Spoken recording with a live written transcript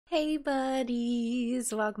Hey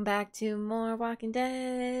buddies, welcome back to more Walking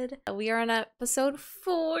Dead. We are on episode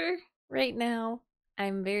 4 right now.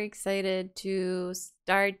 I'm very excited to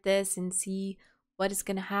start this and see what is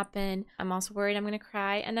gonna happen. I'm also worried I'm gonna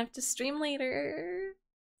cry enough to stream later.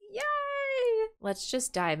 Yay! Let's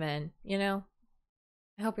just dive in, you know?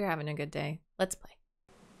 I hope you're having a good day. Let's play.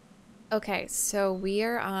 Okay, so we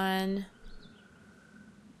are on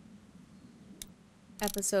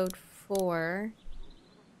episode 4.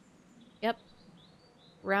 Yep.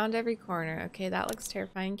 Round every corner. Okay, that looks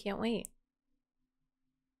terrifying. Can't wait.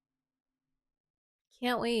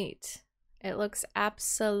 Can't wait. It looks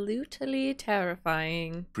absolutely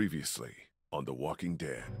terrifying. Previously on The Walking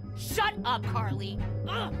Dead. Shut up, Carly!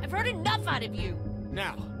 Ugh, I've heard enough out of you!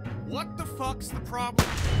 Now, what the fuck's the problem?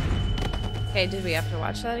 Okay, did we have to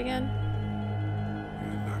watch that again?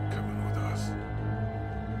 You're not coming with us.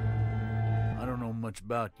 I don't know much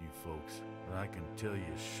about you folks, but I can tell you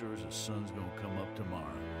as sure as the sun's gonna come up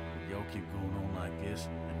tomorrow. If y'all keep going on like this,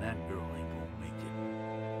 and that girl ain't gonna make it.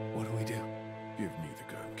 What do we do? Give me the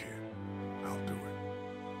gun, kid. I'll do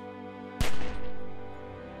it.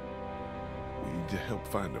 We need to help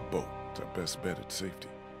find a boat. It's our best bet at safety.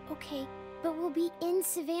 Okay, but we'll be in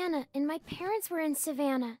Savannah, and my parents were in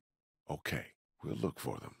Savannah. Okay, we'll look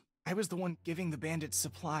for them. I was the one giving the bandits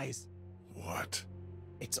supplies. What?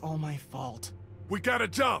 It's all my fault. We gotta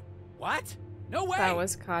jump! What? No way! That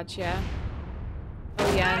was Katya.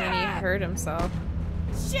 Oh yeah, and then he hurt himself.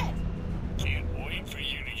 Shit! Can't wait for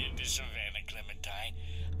you to get to Savannah, Clementine.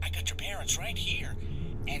 I got your parents right here.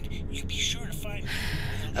 And you be sure to find me.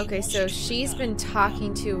 Okay, so she's been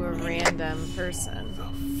talking to a random person.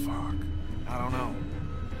 The fuck? I don't know,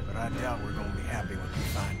 but I doubt we're gonna be happy when we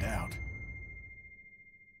find out.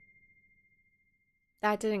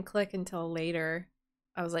 That didn't click until later.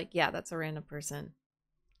 I was like, yeah, that's a random person.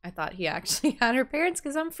 I thought he actually had her parents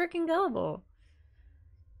because I'm freaking gullible.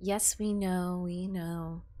 Yes, we know, we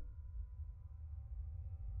know.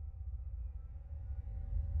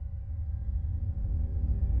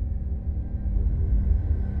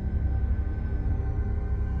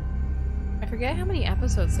 I forget how many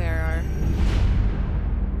episodes there are.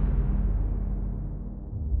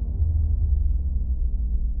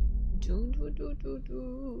 Do.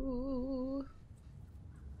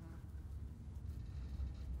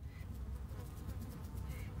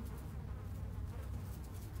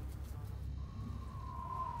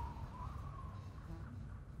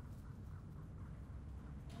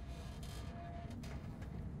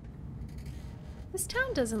 This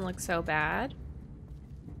town doesn't look so bad.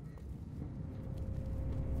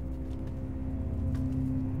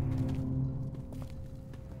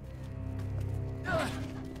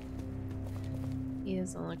 He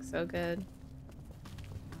doesn't look so good.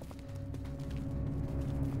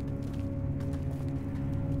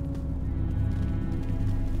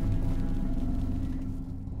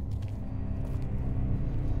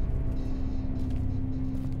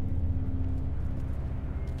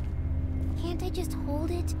 Can't I just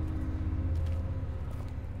hold it?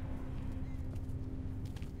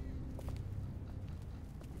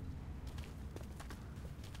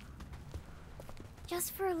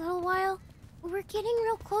 Just for a little while? We're getting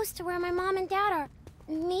real close to where my mom and dad are.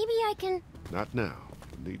 Maybe I can... Not now.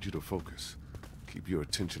 I need you to focus. Keep your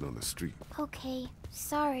attention on the street. Okay,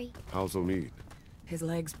 sorry. How's Omid? His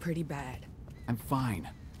leg's pretty bad. I'm fine.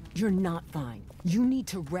 You're not fine. You need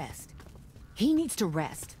to rest. He needs to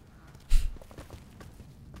rest.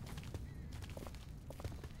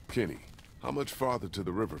 Kenny, how much farther to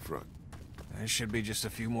the riverfront? There should be just a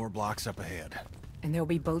few more blocks up ahead. And there'll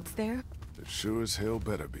be boats there? There sure as hell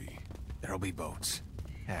better be. There'll be boats.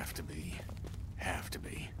 Have to be. Have to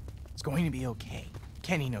be. It's going to be okay.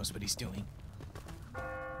 Kenny knows what he's doing.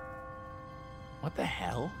 What the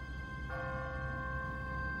hell?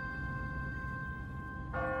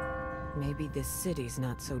 Maybe this city's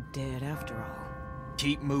not so dead after all.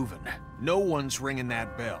 Keep moving. No one's ringing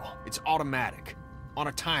that bell. It's automatic. On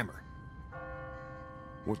a timer.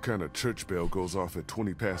 What kind of church bell goes off at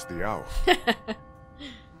 20 past the hour?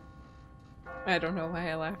 I don't know why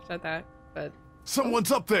I laughed at that, but...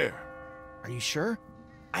 Someone's up there! Are you sure?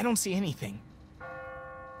 I don't see anything.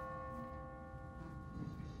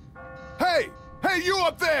 Hey! Hey, you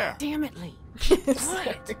up there! Damn it, Lee.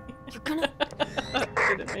 What? You're gonna... That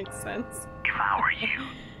didn't make sense. If I were you,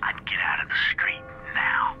 I'd get out of the street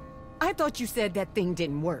now. I thought you said that thing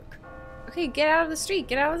didn't work. Okay, get out of the street.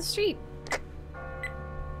 Get out of the street.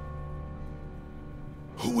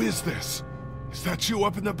 Who is this? Is that you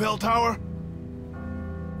up in the bell tower?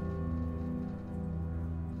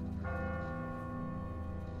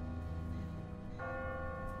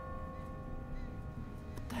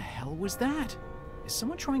 What the hell was that? Is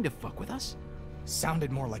someone trying to fuck with us?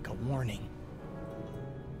 Sounded more like a warning.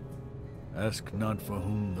 Ask not for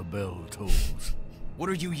whom the bell tolls. What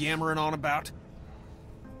are you yammering on about?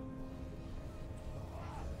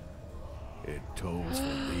 It tolls for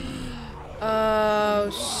thee. Oh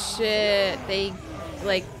shit. They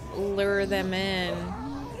like lure them in.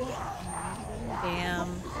 Damn.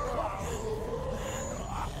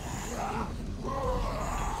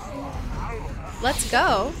 Let's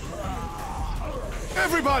go.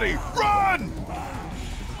 Everybody, run!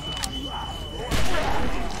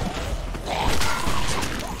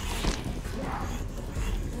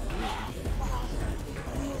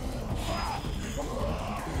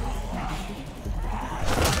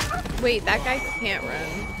 Wait, that guy can't run.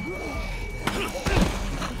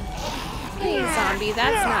 Hey, zombie,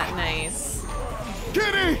 that's not nice.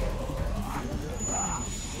 Kitty!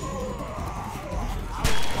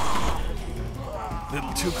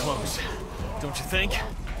 Little too close, don't you think?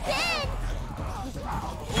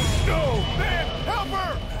 No! Man, help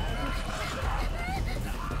her!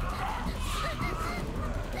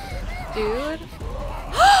 Dude.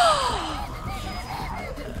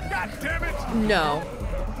 God damn it! No.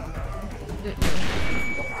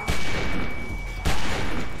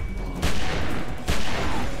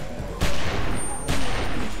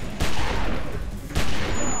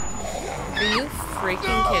 Are you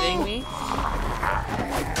freaking kidding me?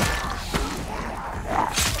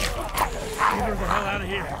 Get her the hell out of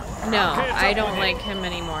here. No, I don't like him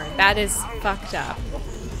anymore. That is fucked up.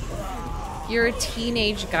 You're a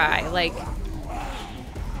teenage guy. Like,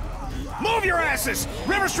 Move your asses!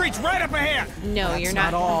 River Street's right up ahead! no, That's you're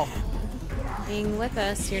not all. being with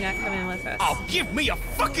us. You're not coming with us. Oh, give me a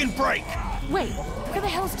fucking break! Wait, where the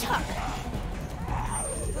hell's Chuck?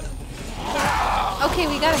 Okay,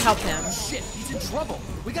 we gotta help him. Shit, he's in trouble.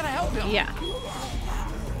 We gotta help him. Yeah.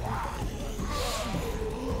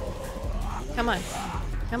 Come on.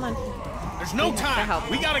 Come on. There's no time! help.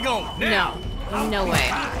 We gotta go, now! No. No way.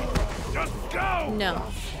 Just go! No.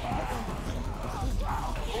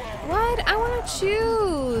 What? I want to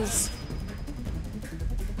choose.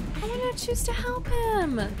 I want to choose to help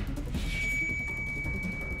him.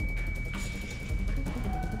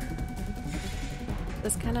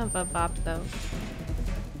 That's kind of a bop, though.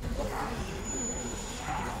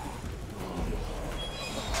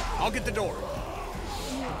 I'll get the door.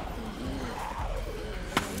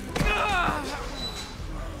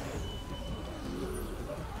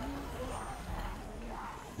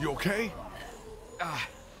 You okay?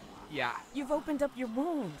 Yeah. You've opened up your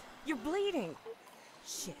wound. You're bleeding.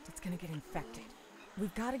 Shit, it's gonna get infected.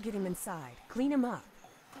 We've gotta get him inside. Clean him up.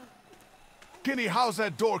 Kenny, how's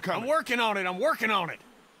that door I'm coming? working on it, I'm working on it!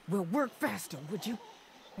 Well, work faster, would you?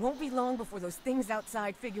 Won't be long before those things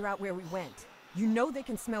outside figure out where we went. You know they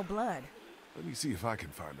can smell blood. Let me see if I can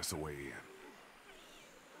find us a way in.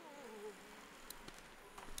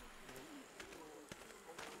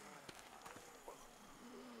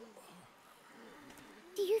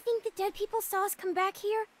 Do you think the dead people saw us come back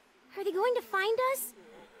here? Are they going to find us?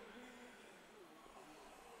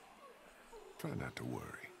 Try not to worry.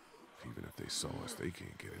 Even if they saw us, they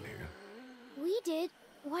can't get in here. We did.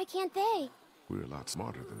 Why can't they? We're a lot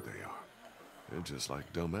smarter than they are. They're just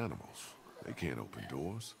like dumb animals. They can't open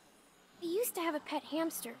doors. I used to have a pet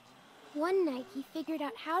hamster. One night, he figured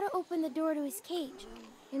out how to open the door to his cage.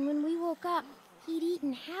 And when we woke up, he'd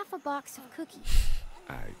eaten half a box of cookies.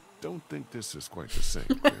 I don't think this is quite the same,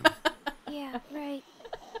 Grim. Yeah, right.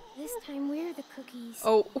 This time we're the cookies.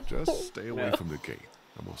 Oh. Just stay away from the gate.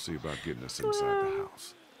 I'm gonna see about getting us inside the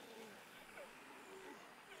house.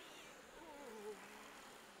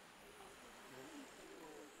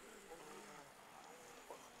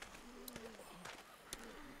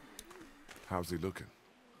 How's he looking?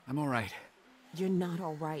 I'm all right. You're not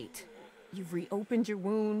all right. You've reopened your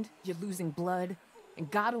wound, you're losing blood, and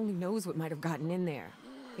God only knows what might have gotten in there.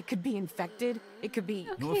 It could be infected, it could be...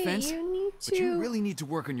 No Okay, offense, you need but you to- really need to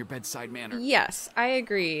work on your bedside manner. Yes, I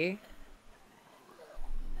agree.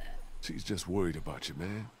 She's just worried about you,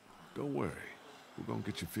 man. Don't worry. We're gonna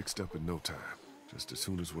get you fixed up in no time. Just as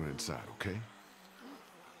soon as we're inside, okay?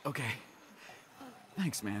 Okay.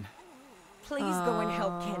 Thanks, man. Please go and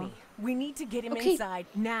help Kenny. We need to get him Okay. inside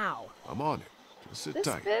now. I'm on it. Just sit This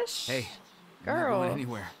tight. fish. Hey, I'm not Girl. going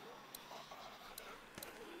anywhere.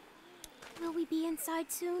 Will we be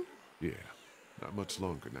inside soon? Yeah, not much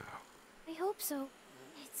longer now. I hope so.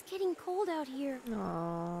 It's getting cold out here.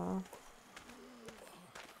 Aww.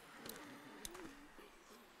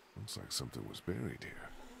 Looks like something was buried here.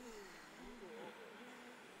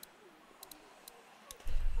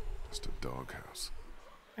 Just a doghouse.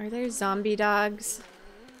 Are there zombie dogs?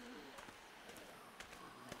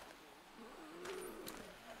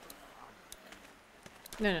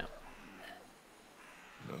 No, no.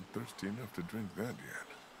 Not thirsty enough to drink that yet.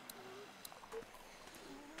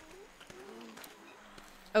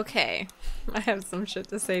 Okay. I have some shit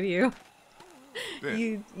to say to you.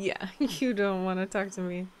 Ben. You don't want to talk to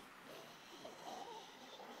me.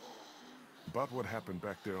 About what happened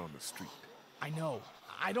back there on the street. I know.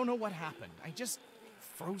 I don't know what happened. I just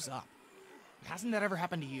froze up. Hasn't that ever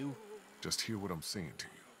happened to you? Just hear what I'm saying to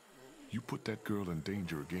you. You put that girl in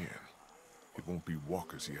danger again. It won't be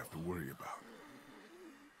walkers you have to worry about.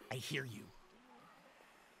 I hear you.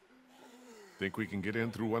 Think we can get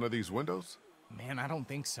in through one of these windows? Man, I don't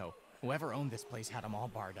think so. Whoever owned this place had them all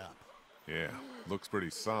barred up. Yeah, looks pretty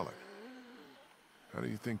solid. How do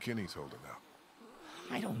you think Kenny's holding up?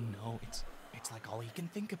 I don't know. It's like all he can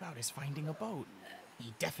think about is finding a boat.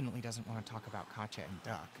 He definitely doesn't want to talk about Katya and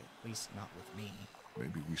Duck, at least not with me.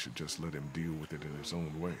 Maybe we should just let him deal with it in his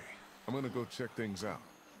own way. I'm gonna go check things out.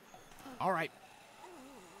 All right.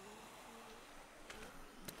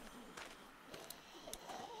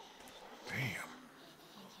 Damn.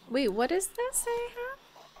 Wait, what is this I have?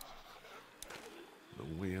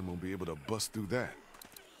 No way I'm gonna be able to bust through that.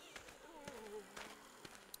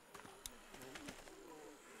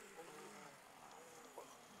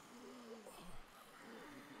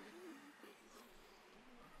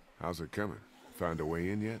 How's it coming? Find a way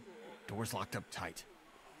in yet? Door's locked up tight.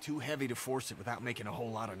 Too heavy to force it without making a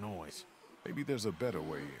whole lot of noise. Maybe there's a better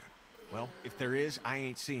way in. Well, if there is, I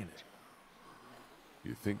ain't seeing it.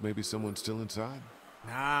 You think maybe someone's still inside?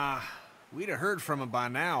 Nah, we'd have heard from him by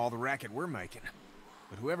now, all the racket we're making.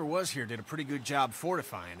 But whoever was here did a pretty good job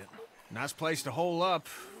fortifying it. Nice place to hole up.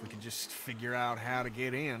 We could just figure out how to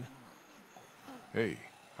get in. Hey,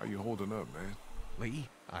 how you holding up, man? Lee,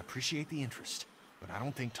 I appreciate the interest, but I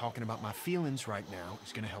don't think talking about my feelings right now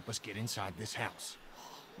is gonna help us get inside this house.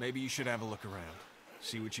 Maybe you should have a look around.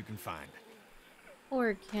 See what you can find.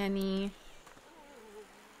 Poor Kenny.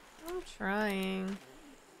 I'm trying.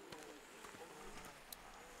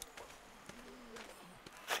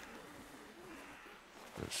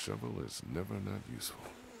 A shovel is never not useful.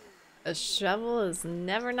 A shovel is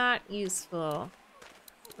never not useful.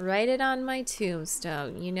 Write it on my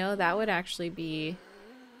tombstone. You know, that would actually be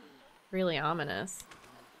really ominous.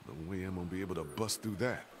 No way I'm gonna be able to bust through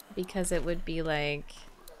that. Because it would be like...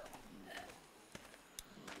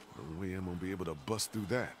 No way I'm gonna be able to bust through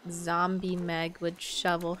that. Zombie Meg would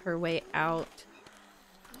shovel her way out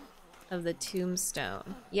of the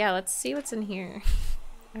tombstone. Yeah, let's see what's in here.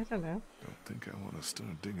 I don't know. Don't think I want to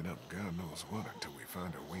start digging up God knows what until we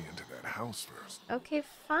find our way into that house first. Okay,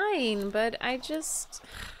 fine, but I thought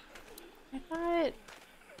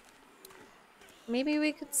maybe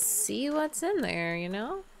we could see what's in there, you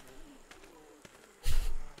know?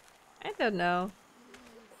 I don't know.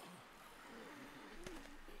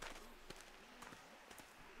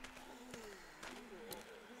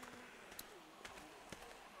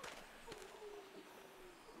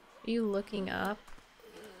 Are you looking up?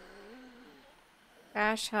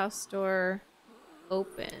 Trash house door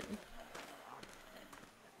open.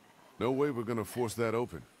 No way we're gonna force that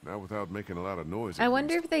open. Not without making a lot of noise. I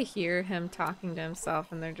wonder if they hear him talking to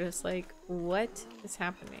himself and they're just like, what is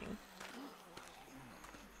happening?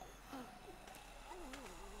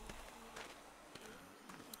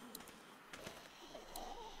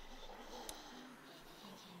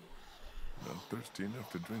 Not thirsty enough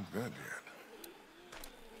to drink that yet.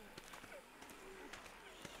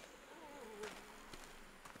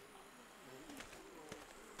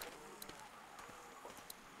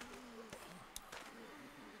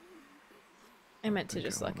 I meant to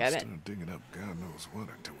just look at it. Start digging up God knows what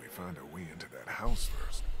until we find our way into that house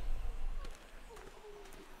first.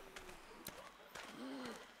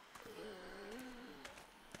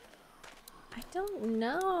 I don't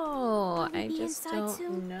know. I Maybe just inside don't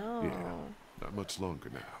soon? know. Yeah, not much longer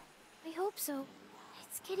now. I hope so.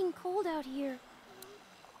 It's getting cold out here.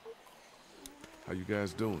 How you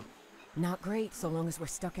guys doing? Not great, so long as we're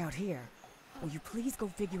stuck out here. Will you please go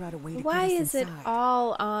figure out a way to Why get us is it inside?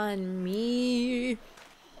 all on me?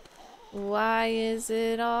 Why is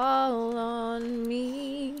it all on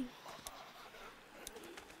me?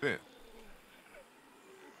 Ben,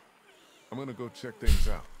 I'm gonna go check things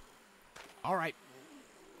out. All right.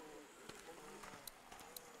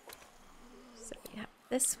 So we have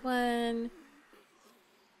this one.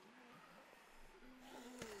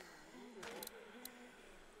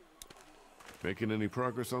 Making any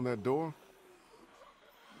progress on that door?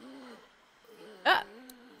 Ah,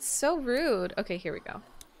 so rude. Okay, here we go.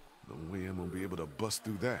 No way I'm gonna be able to bust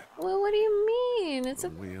through that. Well, what do you mean? It's No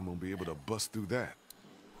a... way I'm gonna be able to bust through that.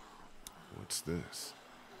 What's this?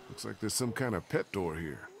 Looks like there's some kind of pet door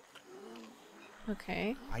here.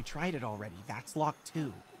 Okay. I tried it already. That's locked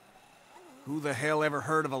too. Who the hell ever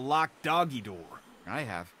heard of a locked doggy door? I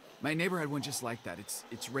have. My neighbor had one just like that.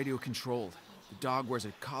 It's radio controlled. The dog wears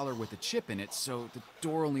a collar with a chip in it, so the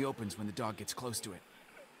door only opens when the dog gets close to it.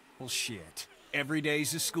 Well, shit. Every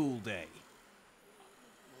day's a school day.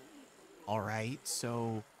 All right,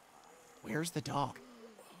 so where's the dog?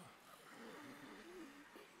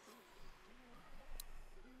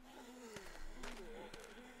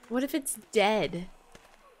 What if it's dead?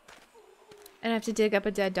 And I have to dig up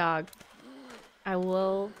a dead dog. I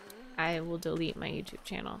will delete my YouTube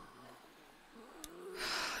channel.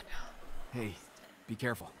 Hey, be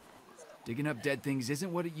careful. Digging up dead things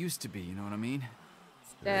isn't what it used to be, you know what I mean?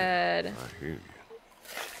 It's dead. I hear you.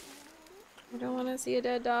 I don't want to see a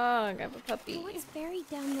dead dog. I have a puppy. What's buried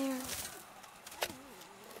down there?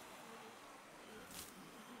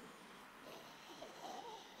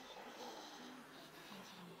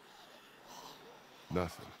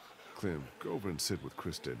 Nothing. Clem, go over and sit with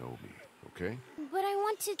Krista and Omi, okay? But I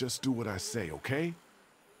want to... Just do what I say, okay?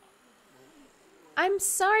 I'm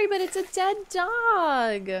sorry, but it's a dead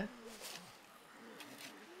dog.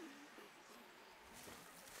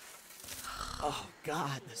 Oh,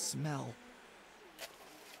 God, the smell.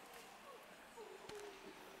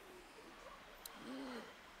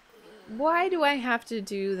 Why do I have to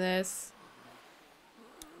do this?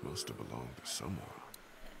 Must have belonged to someone.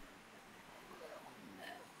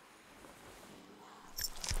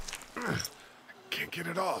 I can't get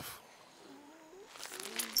it off.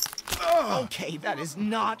 Okay, that is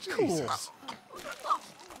not cool.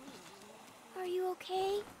 Are you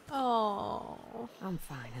okay? Oh. I'm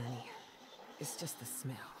fine, honey. It's just the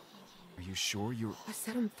smell. Are you sure you're... I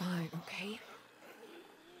said I'm fine, okay?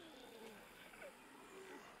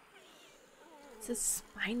 It's a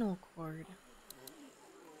spinal cord.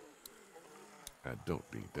 I don't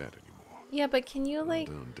need that anymore. Yeah, but can you, like...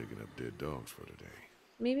 I'm done digging up dead dogs for today.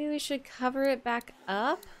 Maybe we should cover it back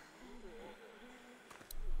up?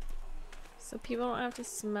 So people don't have to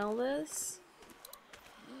smell this?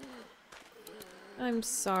 I'm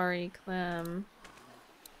sorry, Clem.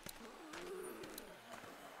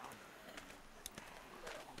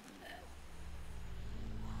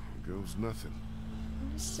 Here goes nothing.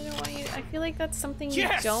 I just didn't want you... I feel like that's something you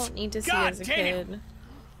Yes! don't need to see God as a damn! kid.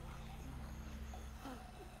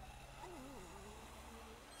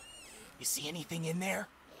 You see anything in there?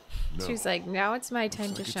 No. She's like, now it's my Looks time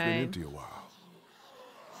like to it's been shine. empty a while.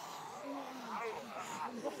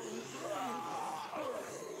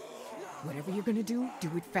 Whatever you're gonna do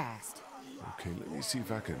it fast. Okay, let me see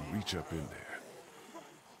if I can reach up in there.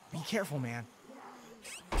 Be careful, man.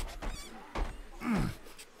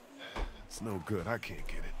 It's no good. I can't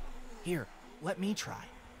get it. Here, let me try.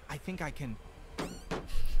 I think I can...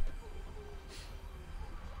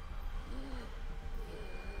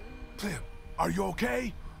 Clem, are you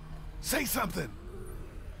okay? Say something.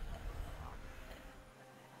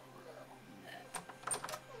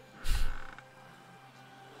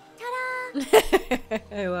 Ta-da!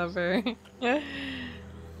 I love her.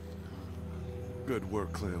 Good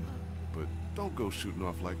work, Clem. But don't go shooting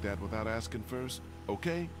off like that without asking first,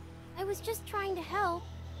 okay? I was just trying to help.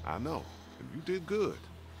 I know, and you did good.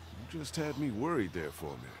 You just had me worried there for a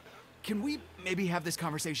minute. Can we maybe have this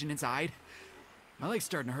conversation inside? My leg's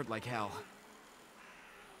starting to hurt like hell.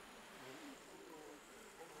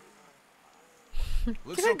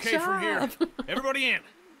 Looks Good okay from here. job. Everybody in.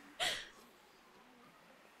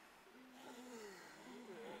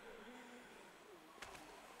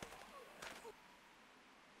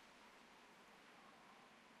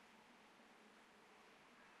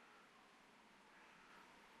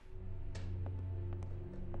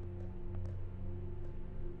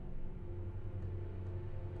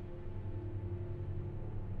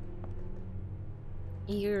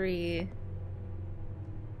 Eerie.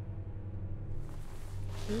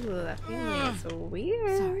 Ooh, that feeling is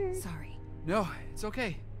weird. Sorry. No, it's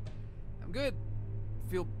okay. I'm good.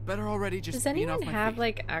 Feel better already just Does being anyone off my have feet.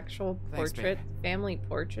 like actual Thanks, babe. family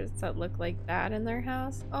portraits that look like that in their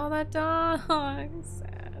house? Oh, that dog.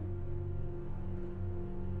 Sad.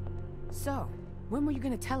 So, when were you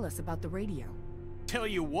gonna tell us about the radio? Tell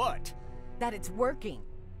you what. That it's working.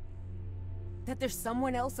 That there's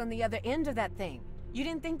someone else on the other end of that thing. You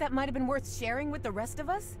didn't think that might have been worth sharing with the rest of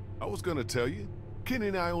us? I was gonna tell you. Kenny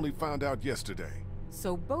and I only found out yesterday.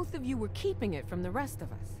 So both of you were keeping it from the rest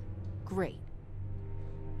of us. Great.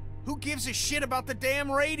 Who gives a shit about the damn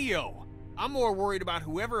radio? I'm more worried about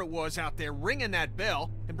whoever it was out there ringing that bell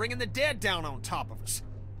and bringing the dead down on top of us.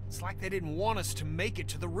 It's like they didn't want us to make it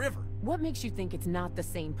to the river. What makes you think it's not the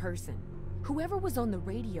same person? Whoever was on the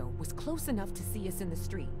radio was close enough to see us in the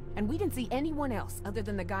street. And we didn't see anyone else other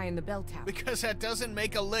than the guy in the bell tower. Because that doesn't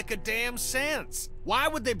make a lick of damn sense. Why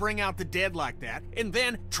would they bring out the dead like that and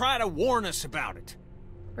then try to warn us about it?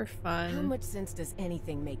 For fun. How much sense does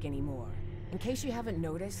anything make anymore? In case you haven't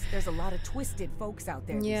noticed, there's a lot of twisted folks out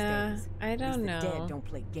there these days. I don't know. The dead don't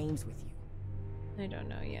play games with you. I don't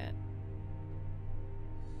know yet.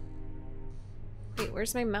 Wait,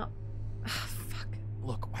 where's my mouse? Oh, fuck.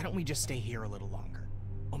 Look, why don't we just stay here a little longer?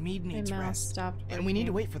 Omid needs My mouse rest. stopped And we need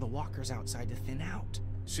to working. wait for the walkers outside to thin out.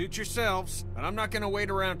 Suit yourselves, but I'm not gonna wait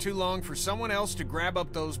around too long for someone else to grab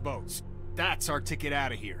up those boats. That's our ticket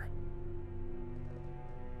out of here.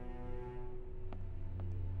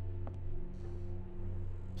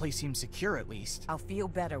 Place seems secure at least. I'll feel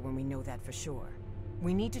better when we know that for sure.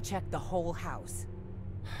 We need to check the whole house.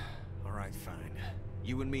 All right, fine.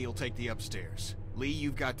 You and me will take the upstairs. Lee,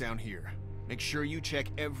 you've got down here. Make sure you check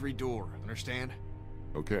every door, understand?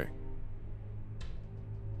 Okay.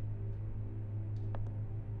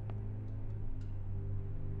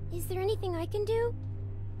 Is there anything I can do?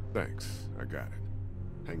 Thanks, I got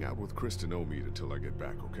it. Hang out with Kristen Omid until I get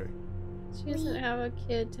back, okay? She doesn't have a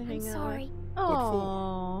kid to hang I'm out sorry. with.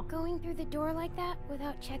 Oh. Going through the door like that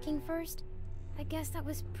without checking first? I guess that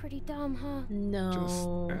was pretty dumb, huh? No.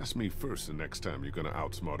 Just ask me first the next time you're gonna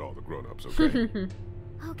outsmart all the grown-ups, okay?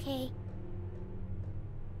 Okay.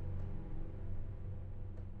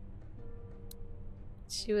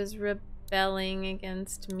 She was rebelling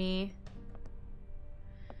against me.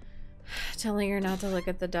 Telling her not to look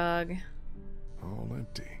at the dog. All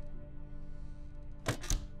empty.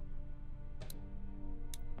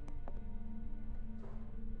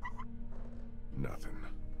 Nothing.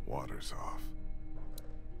 Water's off.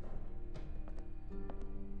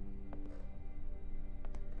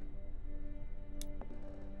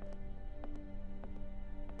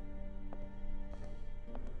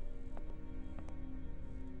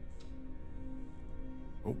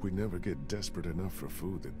 Hope we never get desperate enough for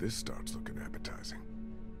food that this starts looking appetizing.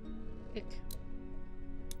 Ick.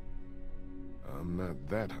 I'm not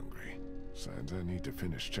that hungry. Signs I need to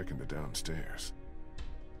finish checking the downstairs.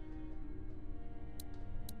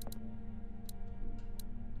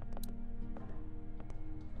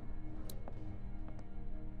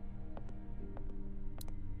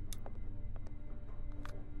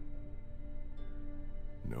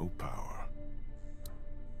 No power.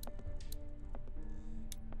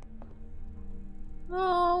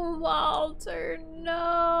 Oh, Walter,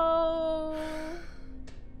 no.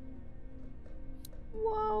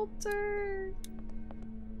 Walter.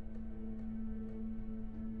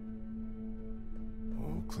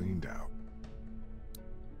 All cleaned out.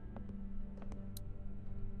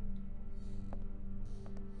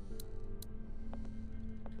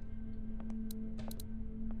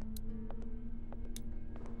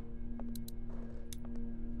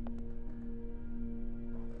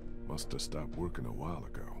 Must have stopped working a while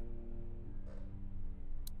ago.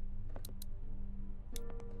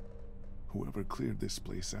 Whoever cleared this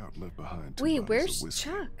place out left behind 2 Wait, bottles where's of whiskey.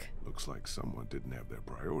 Chuck? Looks like someone didn't have their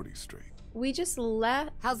priorities straight. We just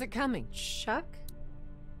left. How's it coming? Chuck?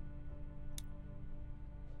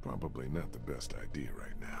 Probably not the best idea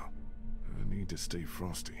right now. I need to stay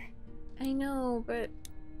frosty. I know, but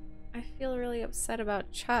I feel really upset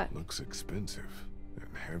about Chuck. Looks expensive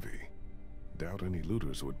and heavy. Doubt any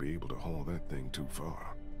looters would be able to haul that thing too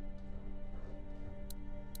far.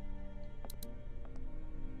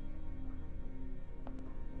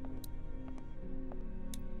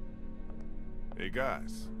 Hey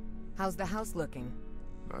guys, How's the house looking?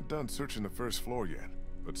 not done searching the first floor yet,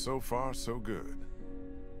 but so far so good.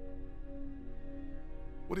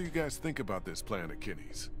 What do you guys think about this plan of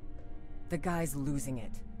Kenny's? The guy's losing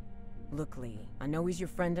it. Look, Lee, I know he's your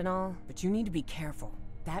friend and all, but you need to be careful.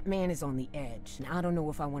 That man is on the edge, and I don't know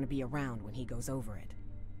if I want to be around when he goes over it.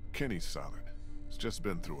 Kenny's solid. He's just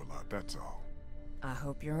been through a lot, that's all. I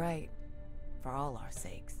hope you're right. For all our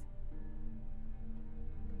sakes.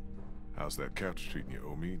 How's that couch treating you,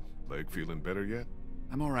 Omid? Leg feeling better yet?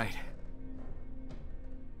 I'm all right.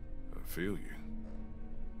 I feel you.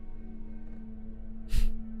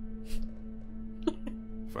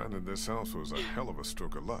 Finding this house was a hell of a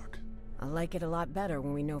stroke of luck. I like it a lot better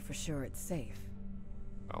when we know for sure it's safe.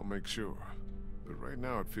 I'll make sure. But right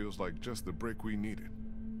now it feels like just the break we needed.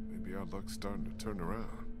 Maybe our luck's starting to turn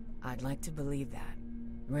around. I'd like to believe that.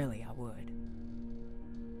 Really, I would.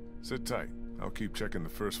 Sit tight. I'll keep checking the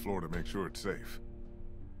first floor to make sure it's safe.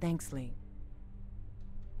 Thanks, Lee.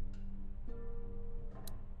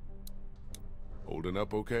 Holding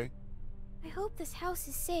up okay? I hope this house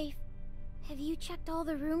is safe. Have you checked all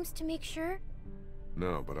the rooms to make sure?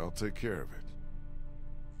 No, but I'll take care of it.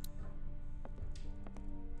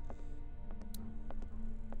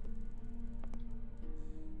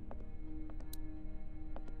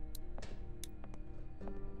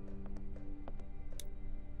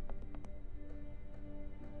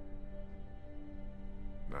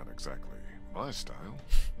 Not exactly my style.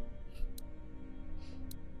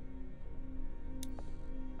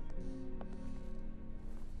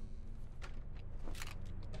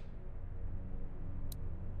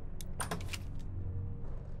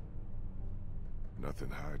 Nothing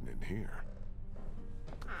hiding in here.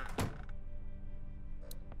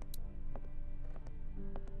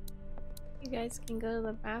 You guys can go to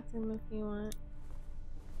the bathroom if you want.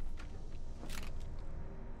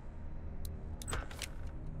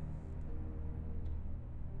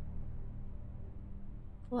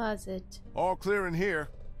 Closet. All clear in here.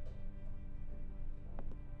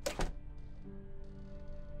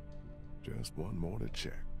 Just one more to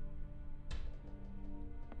check.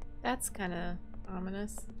 That's kind of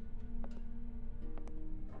ominous.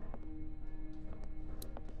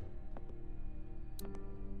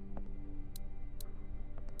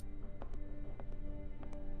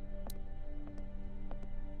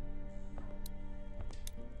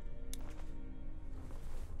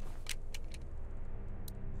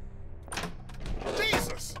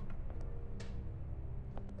 Jesus!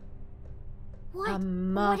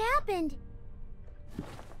 What happened?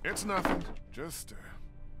 It's nothing. Just,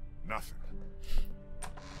 nothing.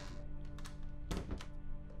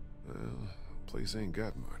 Well, place ain't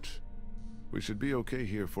got much. We should be okay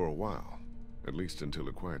here for a while. At least until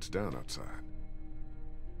it quiets down outside.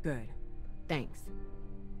 Good. Thanks.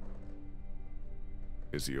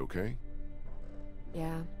 Is he okay?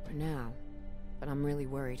 Yeah, for now. But I'm really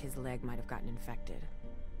worried his leg might have gotten infected.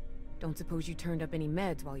 Don't suppose you turned up any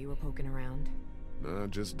meds while you were poking around? Nah,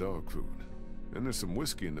 just dog food. And there's some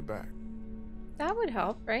whiskey in the back. That would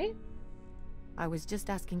help, right? I was just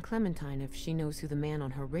asking Clementine if she knows who the man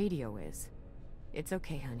on her radio is. It's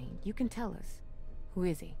okay, honey. You can tell us. Who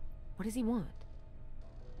is he? What does he want?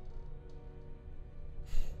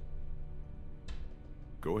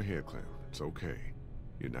 Go ahead, Clem. It's okay.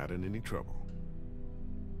 You're not in any trouble.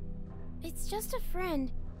 It's just a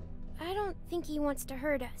friend. I don't think he wants to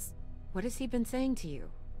hurt us. What has he been saying to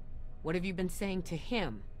you? What have you been saying to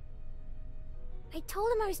him? I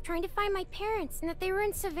told him I was trying to find my parents and that they were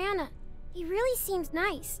in Savannah. He really seems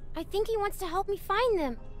nice. I think he wants to help me find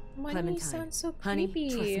them. Why do you Clementine, sound so honey, creepy?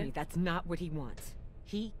 trust me, that's not what he wants.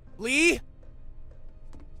 Lee?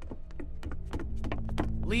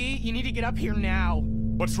 Lee, you need to get up here now.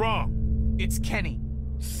 What's wrong? It's Kenny.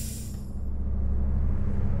 Is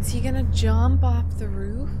he gonna jump off the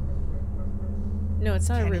roof? No, it's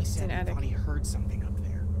not Kenny a roof, it's said an he attic. thought he heard something up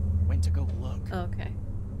there. Went to go look. Oh, okay.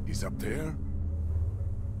 He's up there?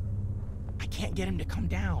 I can't get him to come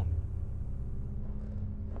down.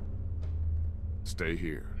 Stay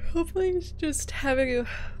here. Hopefully he's just having a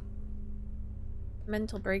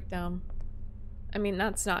mental breakdown. I mean,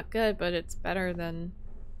 that's not good, but it's better than...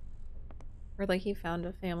 Or like he found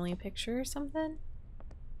a family picture or something?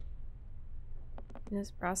 And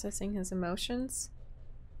is processing his emotions?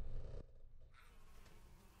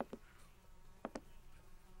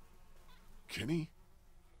 Kenny?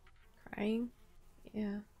 Crying?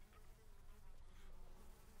 Yeah.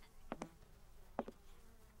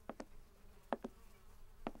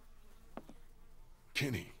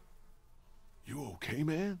 Kenny? You okay,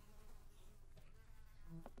 man?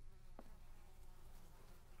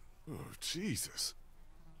 Oh, Jesus.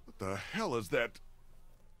 What the hell is that?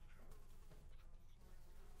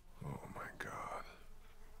 Oh, my God.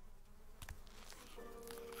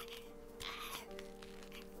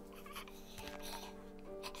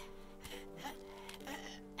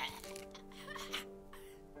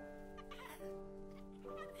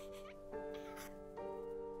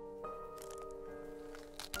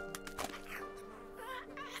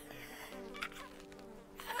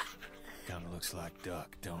 Kinda looks like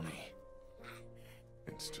Duck, don't he?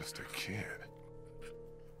 It's just a kid.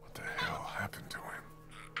 What the hell happened to him?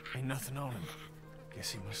 Ain't nothing on him.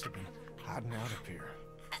 Guess he must have been hiding out up here.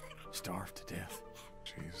 Starved to death.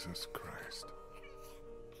 Jesus Christ.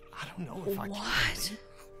 I don't know if I can. What?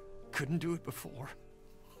 Couldn't do it before.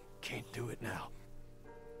 Can't do it now.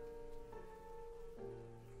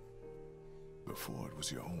 Before it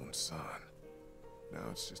was your own son. Now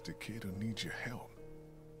it's just a kid who needs your help.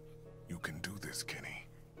 You can do this, Kenny.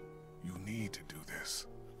 You need to do this.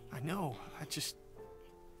 I know. I just...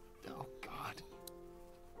 Oh, God.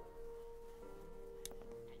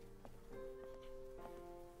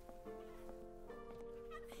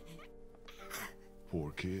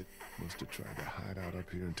 Poor kid. Must have tried to hide out up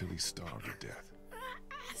here until he starved to death.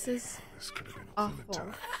 This is This could have been awful.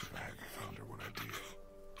 Clementine if I hadn't found her when I did.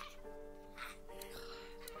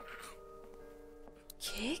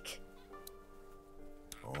 Kick?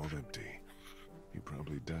 All empty. He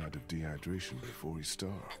probably died of dehydration before he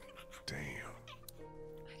starved. Damn.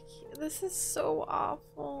 I This is so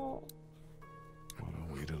awful. What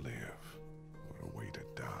a way to live. What a way to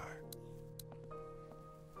die.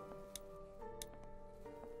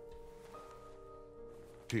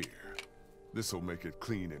 Here. This'll make it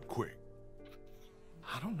clean and quick.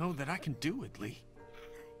 I don't know that I can do it, Lee.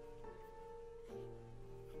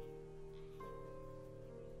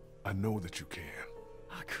 I know that you can.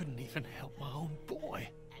 I couldn't even help my own boy.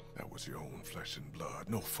 That was your own flesh and blood.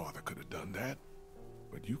 No father could have done that.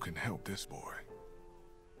 But you can help this boy.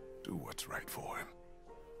 Do what's right for him.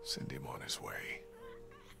 Send him on his way.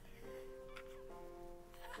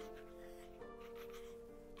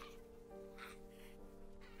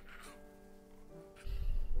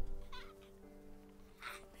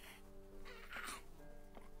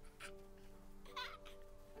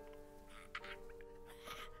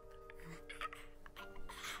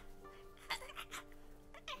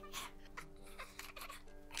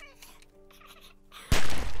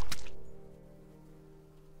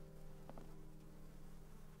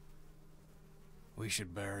 We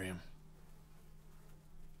should bury him.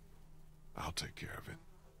 I'll take care of it.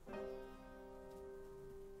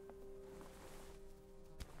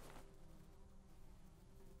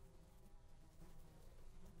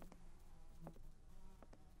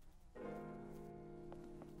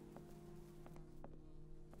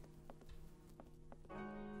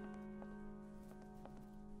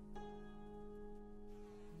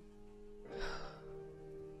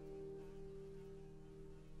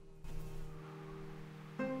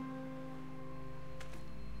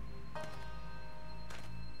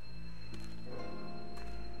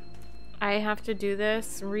 I have to do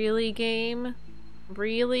this? Really, game?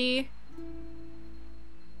 Really?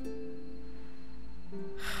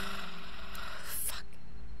 Fuck.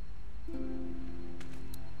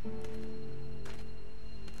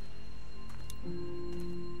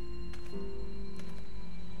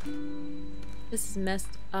 This is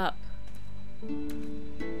messed up.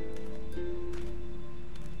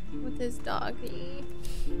 With his doggy.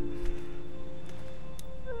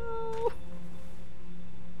 Oh.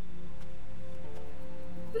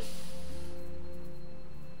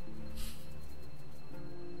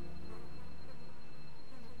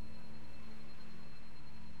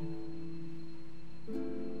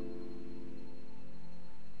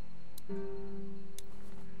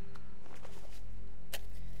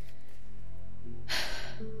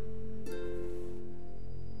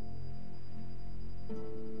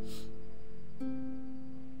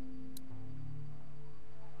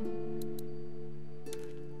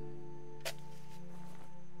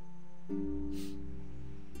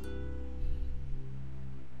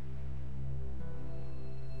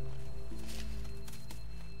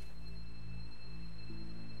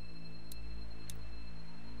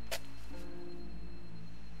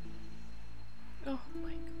 Oh my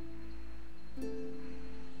god.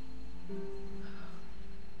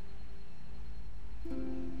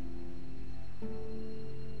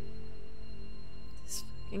 This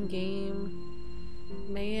fucking game.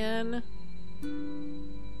 Man.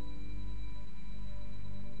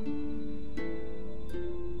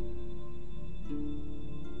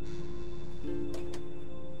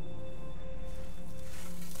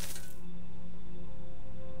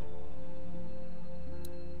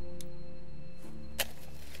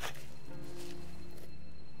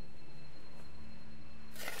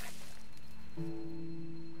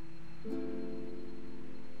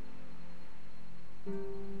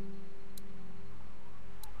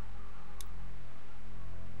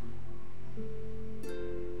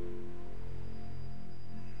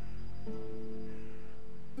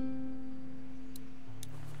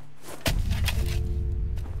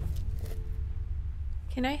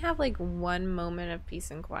 Can I have like one moment of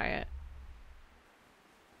peace and quiet?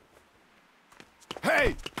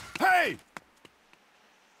 Hey! Hey!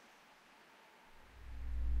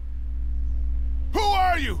 Who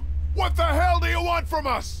are you? What the hell do you want from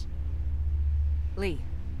us? Lee,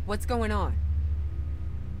 what's going on?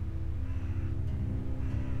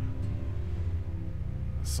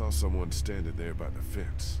 I saw someone standing there by the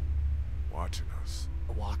fence, watching us.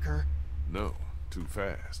 A walker? No, too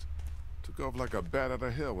fast. Took off like a bat out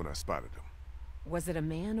of hell when I spotted him. Was it a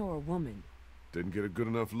man or a woman? Didn't get a good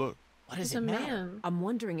enough look. What does It's it a matter? man. I'm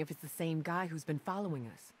wondering if it's the same guy who's been following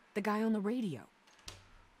us. The guy on the radio.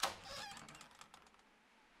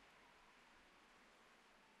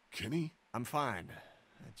 Kenny? I'm fine.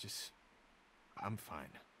 I'm fine.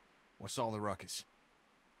 What's all the ruckus?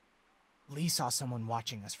 Lee saw someone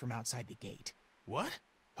watching us from outside the gate. What?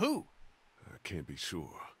 Who? I can't be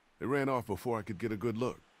sure. They ran off before I could get a good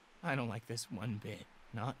look. I don't like this one bit.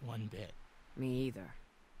 Not one bit. Me either.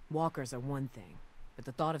 Walkers are one thing, but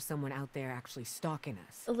the thought of someone out there actually stalking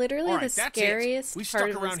us. Literally All right, the that's scariest it. We part stuck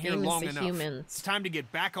of around this here game long is the enough. humans. It's time to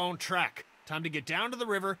get back on track. Time to get down to the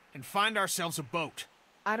river and find ourselves a boat.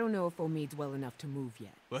 I don't know if Omid's well enough to move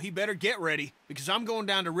yet. Well, he better get ready, because I'm going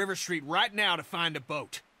down to River Street right now to find a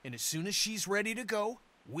boat. And as soon as she's ready to go,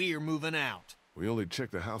 we're moving out. We only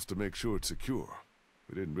checked the house to make sure it's secure.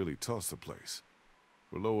 We didn't really toss the place.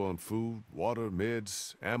 We're low on food, water,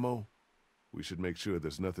 meds, ammo. We should make sure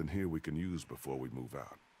there's nothing here we can use before we move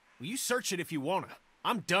out. Well, you search it if you wanna.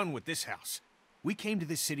 I'm done with this house. We came to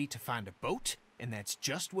this city to find a boat, and that's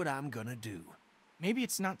just what I'm gonna do. Maybe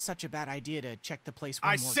it's not such a bad idea to check the place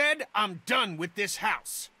one I more... said I'm done with this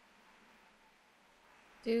house!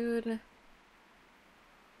 Dude.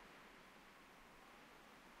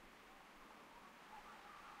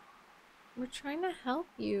 We're trying to help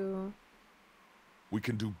you. We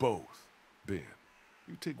can do both. Ben,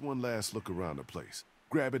 you take one last look around the place.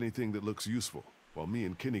 Grab anything that looks useful, while me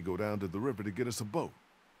and Kenny go down to the river to get us a boat.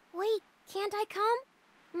 Wait, can't I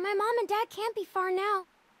come? My mom and dad can't be far now.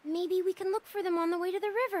 Maybe we can look for them on the way to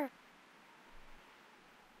the river.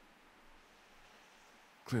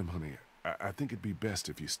 Clem, honey, I think it'd be best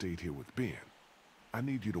if you stayed here with Ben. I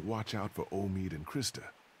need you to watch out for Omid and Krista.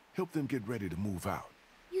 Help them get ready to move out.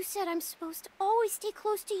 You said I'm supposed to always stay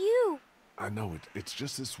close to you. I know it's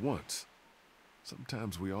just this once.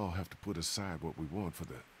 Sometimes we all have to put aside what we want for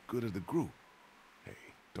the good of the group. Hey,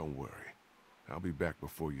 don't worry. I'll be back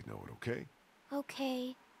before you know it, okay?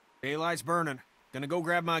 Okay. Daylight's burning. Gonna go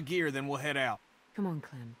grab my gear, then we'll head out. Come on,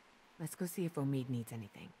 Clem. Let's go see if Omid needs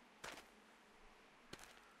anything.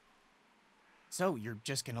 So, you're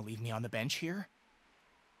just gonna leave me on the bench here?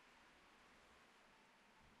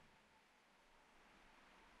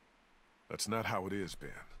 That's not how it is, Ben.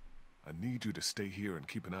 I need you to stay here and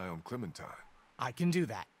keep an eye on Clementine. I can do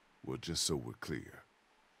that. Well, just so we're clear.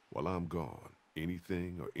 While I'm gone,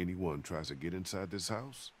 anything or anyone tries to get inside this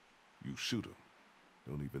house, you shoot them.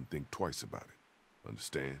 Don't even think twice about it.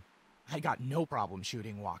 Understand? I got no problem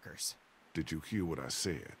shooting walkers. Did you hear what I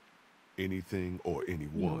said? Anything or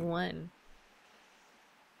anyone. One.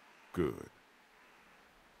 Good.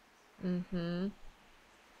 Mm-hmm.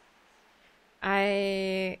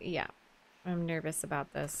 Yeah. I'm nervous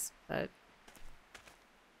about this, but...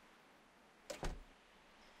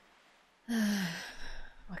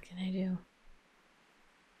 what can I do?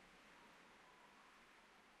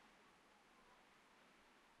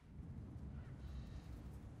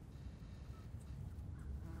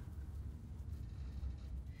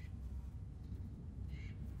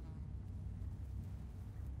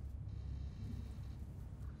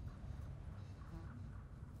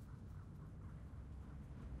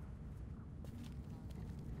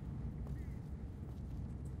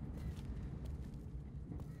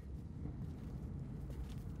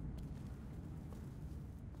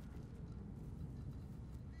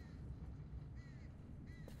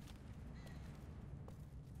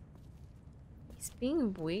 He's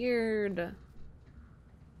being weird.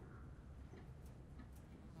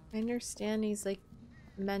 I understand he's like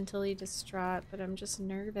mentally distraught, but I'm just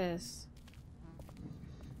nervous.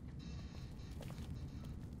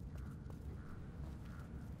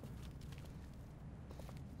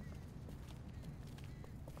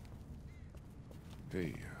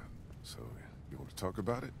 Hey, so you want to talk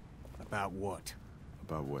about it? About what?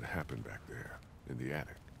 About what happened back there in the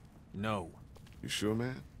attic. No. You sure,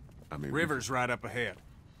 man? I mean, River's right up ahead.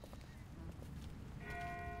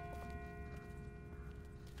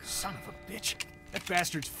 Son of a bitch. That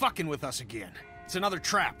bastard's fucking with us again. It's another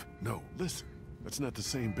trap. No, listen. That's not the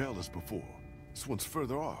same bell as before. This one's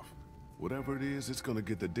further off. Whatever it is, it's gonna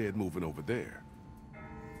get the dead moving over there.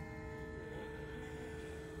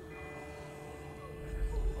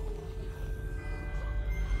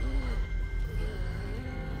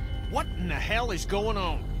 What in the hell is going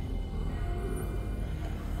on?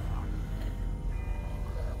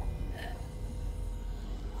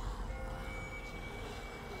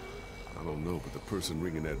 I don't know, but the person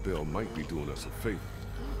ringing that bell might be doing us a favor.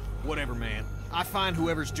 Whatever, man. I find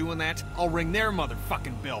whoever's doing that, I'll ring their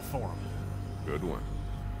motherfucking bell for them. Good one.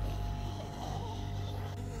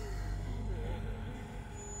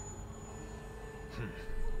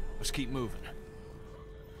 Let's keep moving.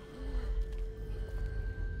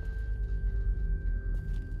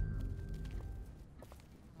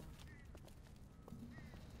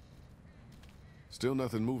 Still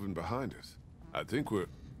nothing moving behind us. I think we're...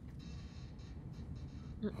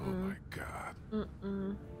 Oh my god.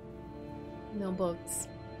 No boats.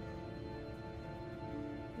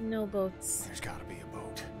 No boats. There's gotta be a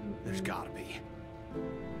boat. There's gotta be.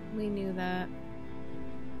 We knew that.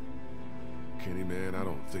 Kenny, man, I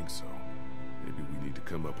don't think so. Maybe we need to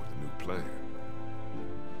come up with a new plan.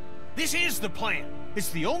 This is the plan. It's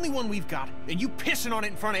the only one we've got, and you pissing on it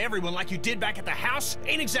in front of everyone like you did back at the house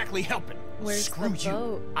ain't exactly helping. Where's Screw the you.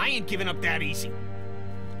 boat? I ain't giving up that easy.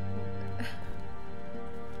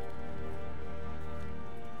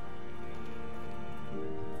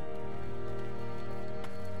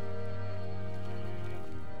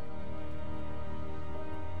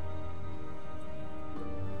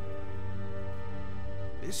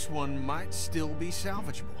 This one might still be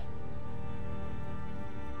salvageable.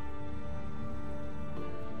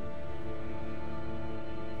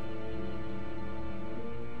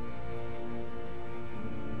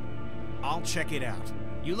 I'll check it out.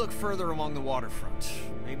 You look further along the waterfront.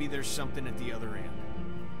 Maybe there's something at the other end.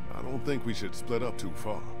 I don't think we should split up too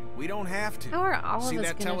far. We don't have to. How are all See of us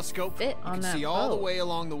that gonna telescope? fit You on can that see all the boat? way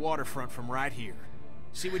along the waterfront from right here.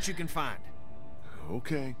 See what you can find.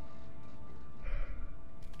 Okay.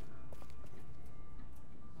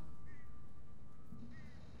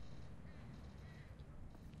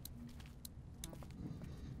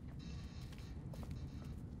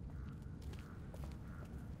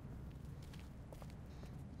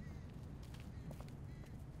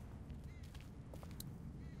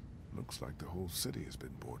 Looks like the whole city has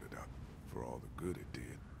been boarded up, for all the good it did.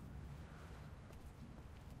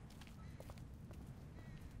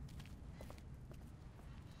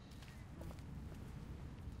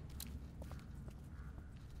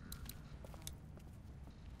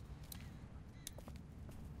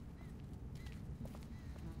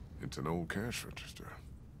 It's an old cash register.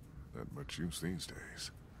 Not much use these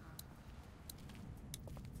days.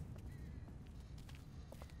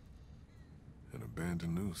 An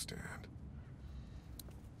abandoned newsstand.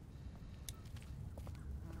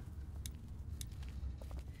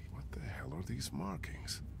 What the hell are these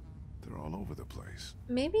markings? They're all over the place.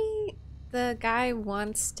 Maybe the guy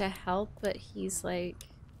wants to help, but he's like...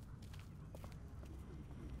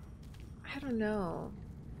 I don't know.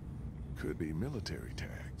 Could be military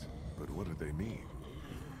tags, but what do they mean?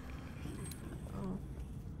 Oh.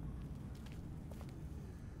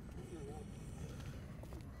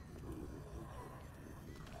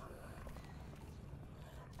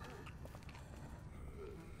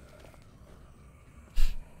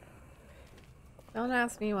 Don't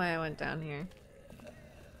ask me why I went down here.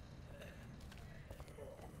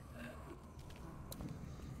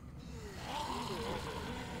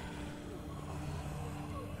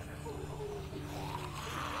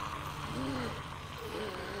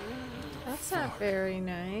 That's not very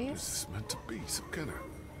nice. This is meant to be some kind of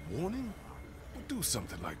warning? We'll do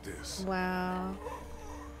something like this. Wow.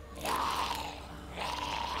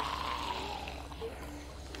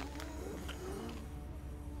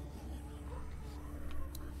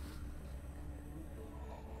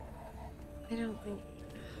 I don't think...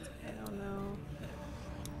 I don't know.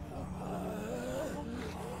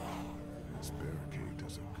 This barricade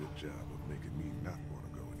does a good job of making me not want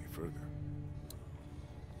to go any further.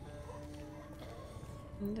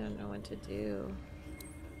 I don't know what to do.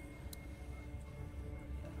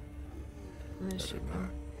 I'm gonna shoot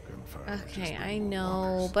them. Okay, I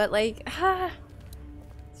know, but like,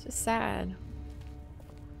 it's just sad.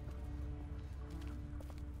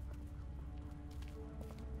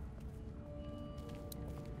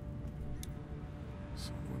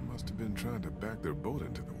 Someone must have been trying to back their boat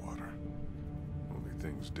into the water. Only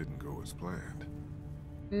things didn't go as planned.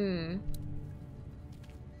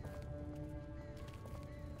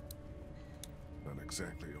 Not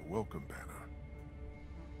exactly a welcome banner.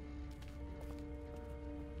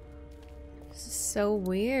 This is so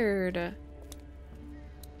weird.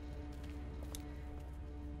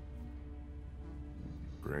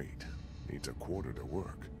 Great. Needs a quarter to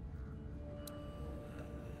work.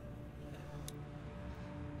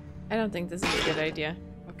 I don't think this is a good idea.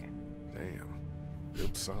 Okay. Damn.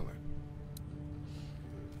 Built solid.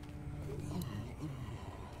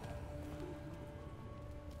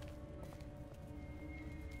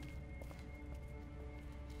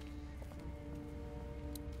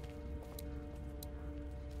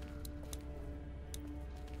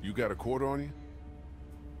 You got a quarter on you?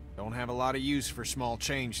 Don't have a lot of use for small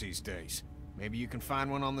change these days. Maybe you can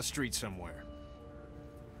find one on the street somewhere.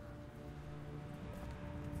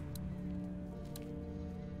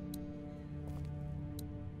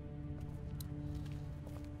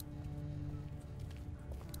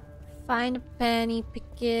 Find a penny,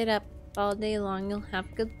 pick it up all day long, you'll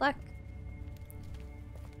have good luck.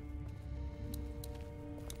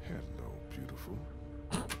 Hello, beautiful.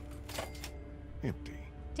 Empty.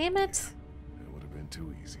 Damn it. That would have been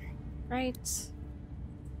too easy. Right.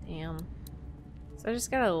 Damn. So I just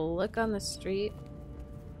gotta look on the street.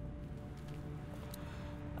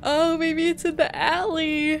 Oh, maybe it's in the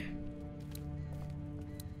alley.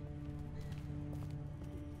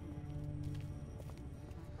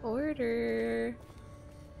 Quarter.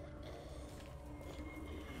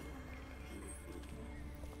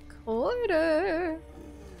 Quarter.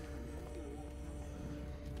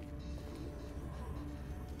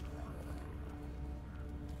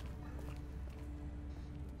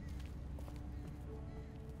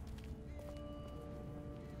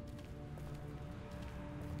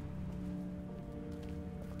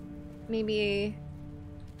 Maybe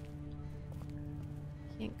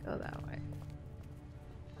can't go that way.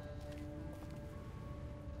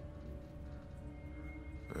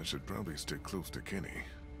 I should probably stick close to Kenny.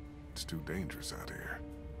 It's too dangerous out here.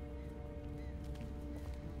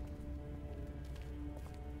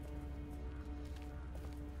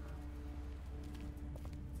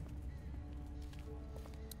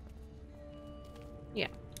 Yeah.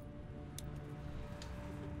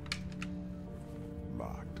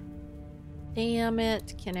 Locked. Damn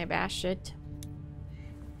it. Can I bash it?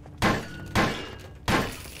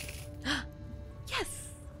 Yes!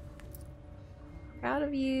 Proud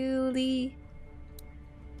of you, Lee.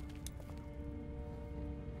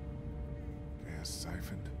 Gas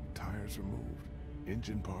siphoned, tires removed,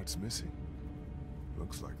 engine parts missing.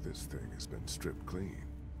 Looks like this thing has been stripped clean.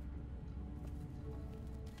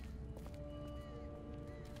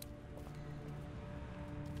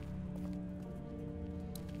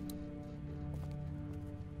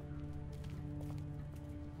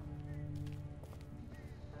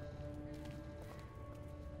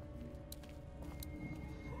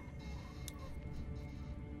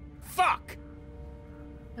 Fuck!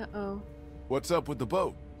 Uh-oh. What's up with the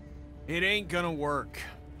boat? It ain't gonna work.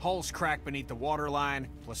 Hull's cracked beneath the waterline,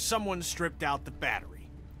 plus someone stripped out the battery.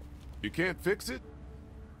 You can't fix it?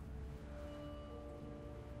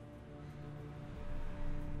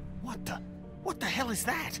 What the hell is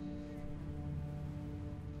that?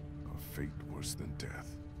 A fate worse than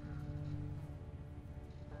death.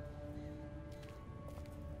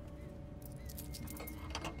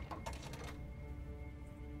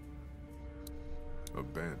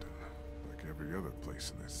 Abandoned, like every other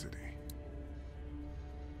place in this city.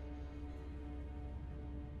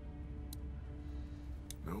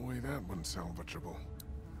 No way that one's salvageable.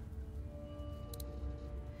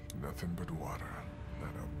 Nothing but water,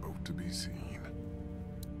 not a boat to be seen.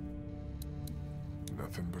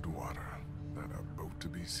 Nothing but water, not a boat to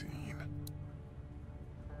be seen.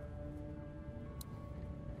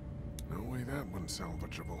 No way that one's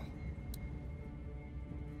salvageable.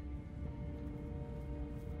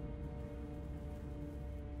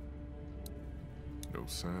 No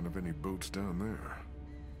sign of any boats down there.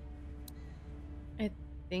 I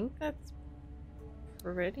think that's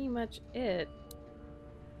pretty much it.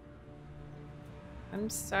 I'm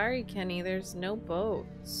sorry, Kenny, there's no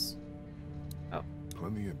boats. Oh.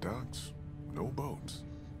 Plenty of docks, no boats.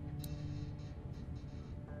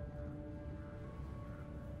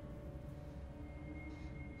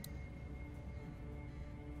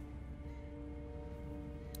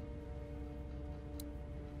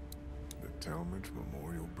 The Talmadge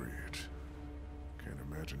Memorial Bridge. Can't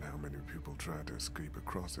imagine how many people tried to escape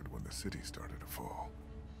across it when the city started to fall.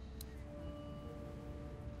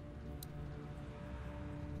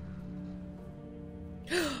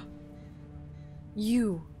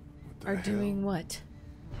 You are hell? doing what?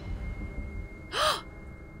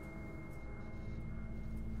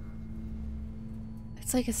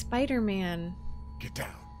 It's like a Spider-Man. Get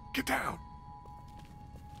down! Get down!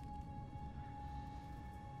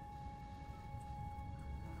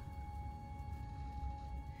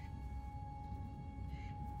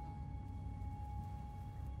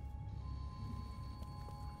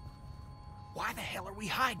 Why the hell are we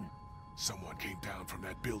hiding? Someone came down from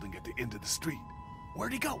that building at the end of the street.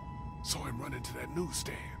 Where'd he go? Saw him run into that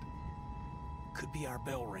newsstand. Could be our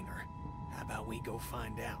bell ringer. How about we go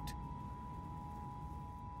find out?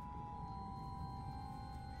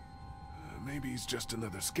 Maybe he's just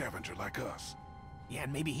another scavenger like us. Yeah,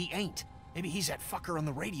 and maybe he ain't. Maybe he's that fucker on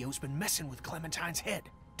the radio's been messing with Clementine's head.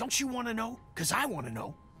 Don't you want to know? 'Cause I want to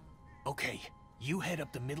know. Okay, you head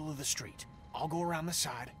up the middle of the street. I'll go around the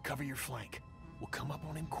side, cover your flank. We'll come up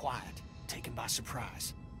on him quiet, take him by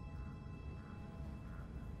surprise.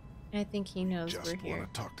 I think he knows Just we're here.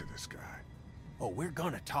 want to talk to this guy. Oh, we're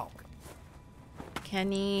gonna talk.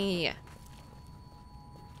 Kenny.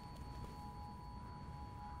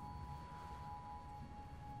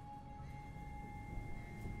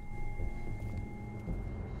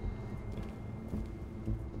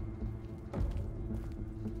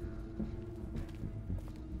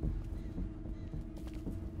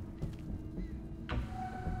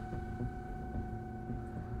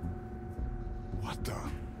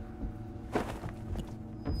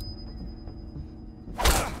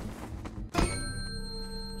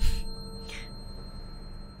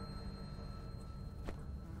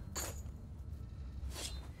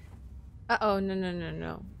 Uh-oh, no, no, no,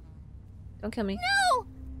 no. Don't kill me. No!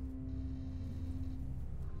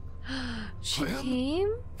 She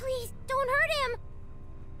came? Please, don't hurt him!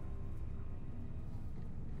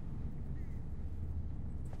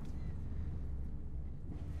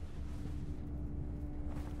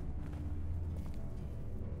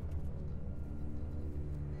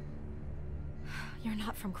 You're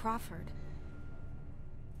not from Crawford.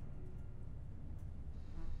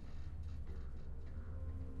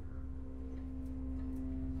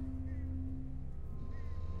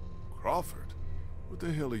 Crawford? What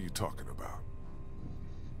the hell are you talking about?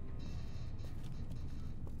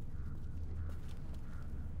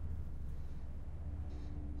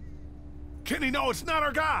 Kenny, no, it's not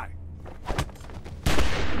our guy!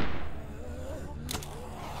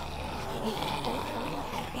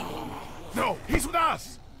 No, he's with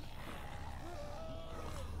us!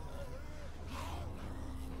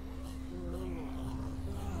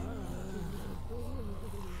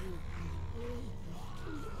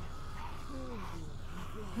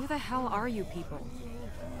 Who the hell are you people?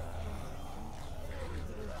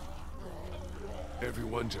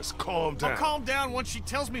 Everyone just calm down. I'll calm down once she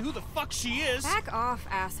tells me who the fuck she is. Back off,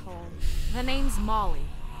 asshole. The name's Molly.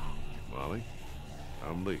 Molly,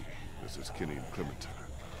 I'm Lee. This is Kenny and Clementine.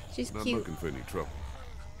 She's Not cute. looking for any trouble.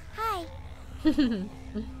 Hi.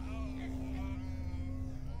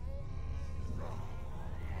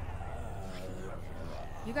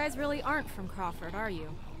 You guys really aren't from Crawford, are you?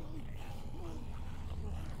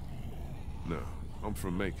 No, I'm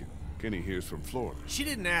from Macon. Kenny here's from Florida. She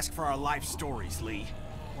didn't ask for our life stories, Lee.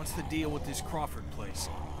 What's the deal with this Crawford place?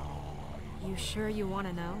 You sure you want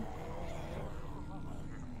to know?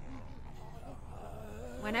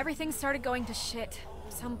 When everything started going to shit,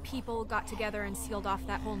 some people got together and sealed off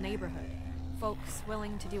that whole neighborhood. Folks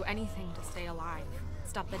willing to do anything to stay alive,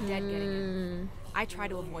 stop the dead getting in. I try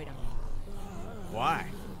to avoid them. Why?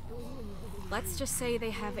 Let's just say they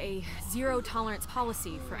have a zero-tolerance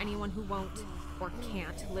policy for anyone who won't or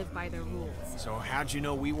can't live by their rules. So how'd you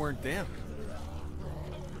know we weren't them?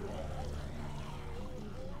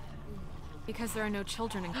 Because there are no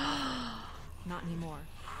children in Crawford. Not anymore.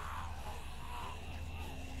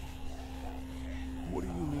 What do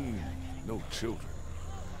you mean, no children?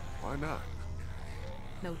 Why not?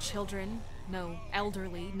 No children, no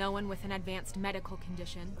elderly, no one with an advanced medical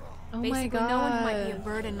condition. Oh my Basically, no one who might be a God.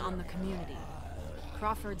 burden on the community.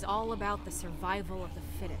 Crawford's all about the survival of the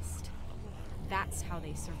fittest. That's how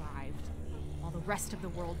they survived, while the rest of the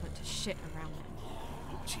world went to shit around them.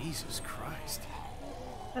 Jesus Christ.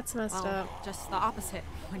 That's messed Well, up. just the opposite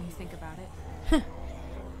when you think about it.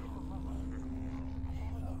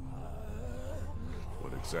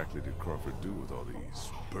 What exactly did Crawford do with all these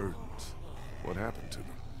burdens? What happened to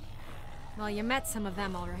them? Well, you met some of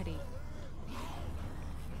them already.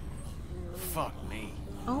 Fuck me.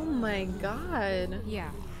 Oh my God.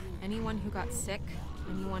 Yeah. Anyone who got sick,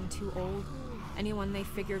 anyone too old, anyone they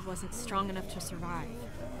figured wasn't strong enough to survive.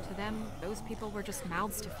 To them, those people were just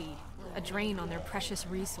mouths to feed, a drain on their precious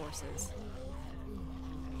resources.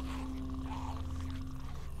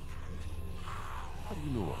 How do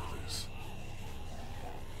you know all this?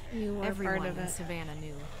 You were Everyone part of in it. Savannah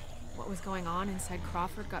knew. What was going on inside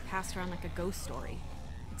Crawford got passed around like a ghost story.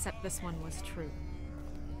 Except this one was true.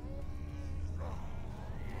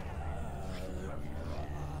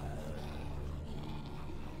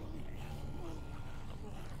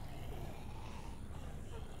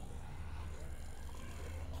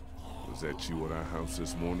 Was that you at our house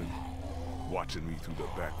this morning? Watching me through the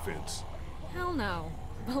back fence? Hell no.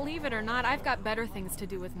 Believe it or not, I've got better things to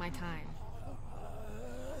do with my time.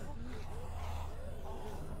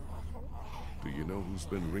 Do you know who's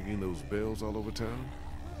been ringing those bells all over town?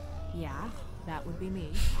 Yeah, that would be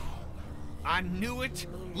me. I knew it.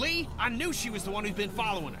 Lee, I knew she was the one who's been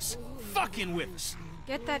following us. Fucking with us.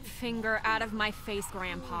 Get that finger out of my face,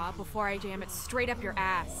 Grandpa, before I jam it straight up your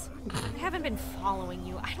ass. I haven't been following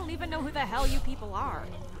you. I don't even know who the hell you people are.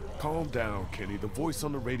 Calm down, Kenny. The voice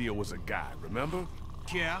on the radio was a guy, remember?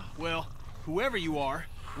 Yeah, well, whoever you are,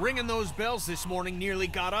 ringing those bells this morning nearly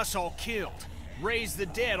got us all killed. Raised the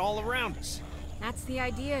dead all around us. That's the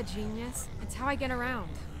idea, genius. It's how I get around.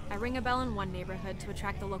 I ring a bell in one neighborhood to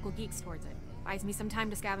attract the local geeks towards it. Buys me some time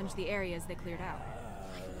to scavenge the areas they cleared out.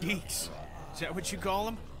 Geeks? Is that what you call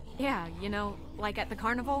them? Yeah, you know, like at the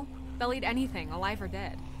carnival? They'll eat anything, alive or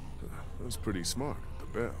dead. That's pretty smart, the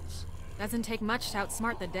bells. Doesn't take much to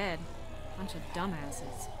outsmart the dead. Bunch of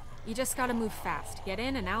dumbasses. You just gotta move fast, get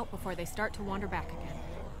in and out before they start to wander back again.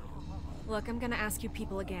 Look, I'm gonna ask you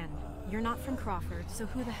people again. You're not from Crawford, so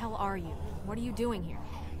who the hell are you? What are you doing here?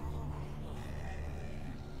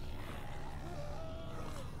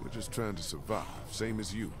 We're We're just trying to survive, same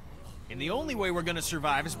as you. And the only way we're gonna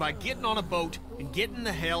survive is by getting on a boat and getting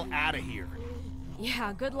the hell out of here.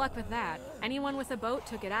 Yeah, good luck with that. Anyone with a boat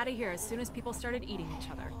took it out of here as soon as people started eating each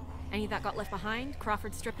other. Any that got left behind,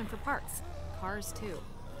 Crawford stripped them for parts. Cars, too.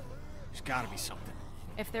 There's gotta be something.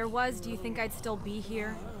 If there was, do you think I'd still be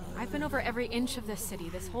here? I've been over every inch of this city.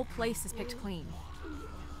 This whole place is picked clean.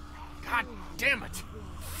 God damn it!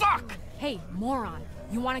 Fuck! Hey, moron.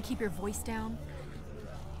 You want to keep your voice down?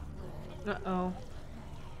 Uh-oh.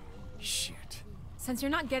 Shit. Since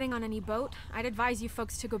you're not getting on any boat, I'd advise you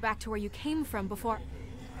folks to go back to where you came from before...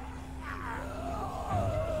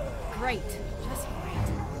 Great. Just great.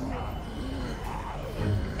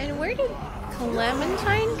 And where did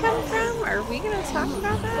Clementine come from? Are we gonna talk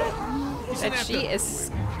about that? That she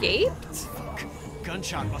escaped? Fuck.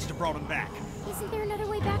 Gunshot must have brought him back. Isn't there another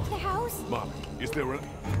way back to the house? Mom, is there a...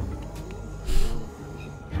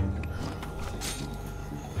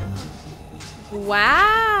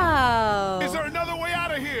 Wow! Is there another way out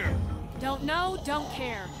of here? Don't know, don't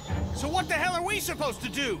care. So what the hell are we supposed to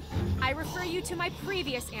do? I refer you to my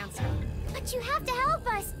previous answer. But you have to help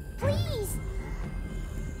us, please!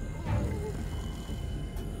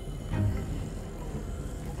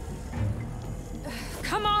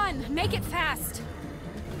 Come on, make it fast!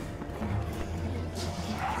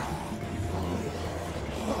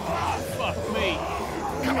 Fuck me.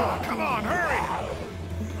 Come on, hurry!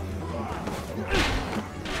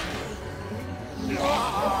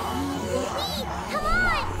 Come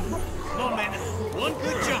on! Come on, man. One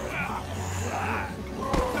good jump.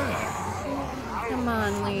 Come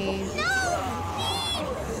on, Lee.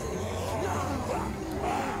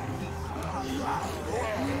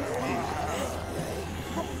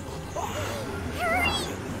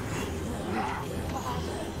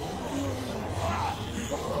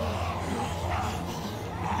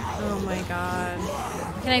 Oh my god.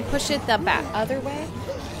 Can I push it the other way?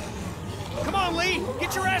 Come on, Lee.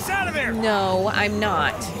 Get your ass out of there. No, I'm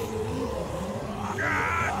not.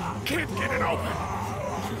 Can't get it open.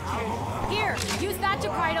 Here, use that to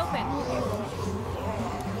pry it open.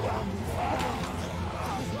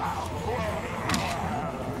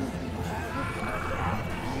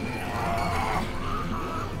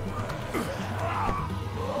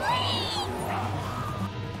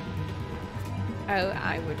 Oh,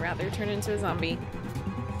 I would rather turn into a zombie.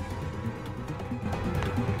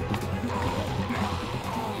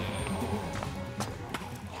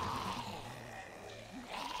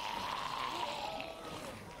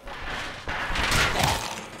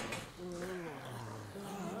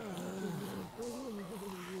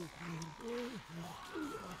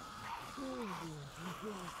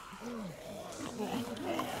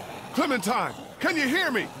 Clementine, can you hear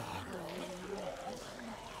me?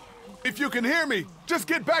 If you can hear me, just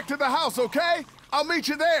get back to the house, okay? I'll meet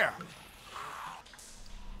you there.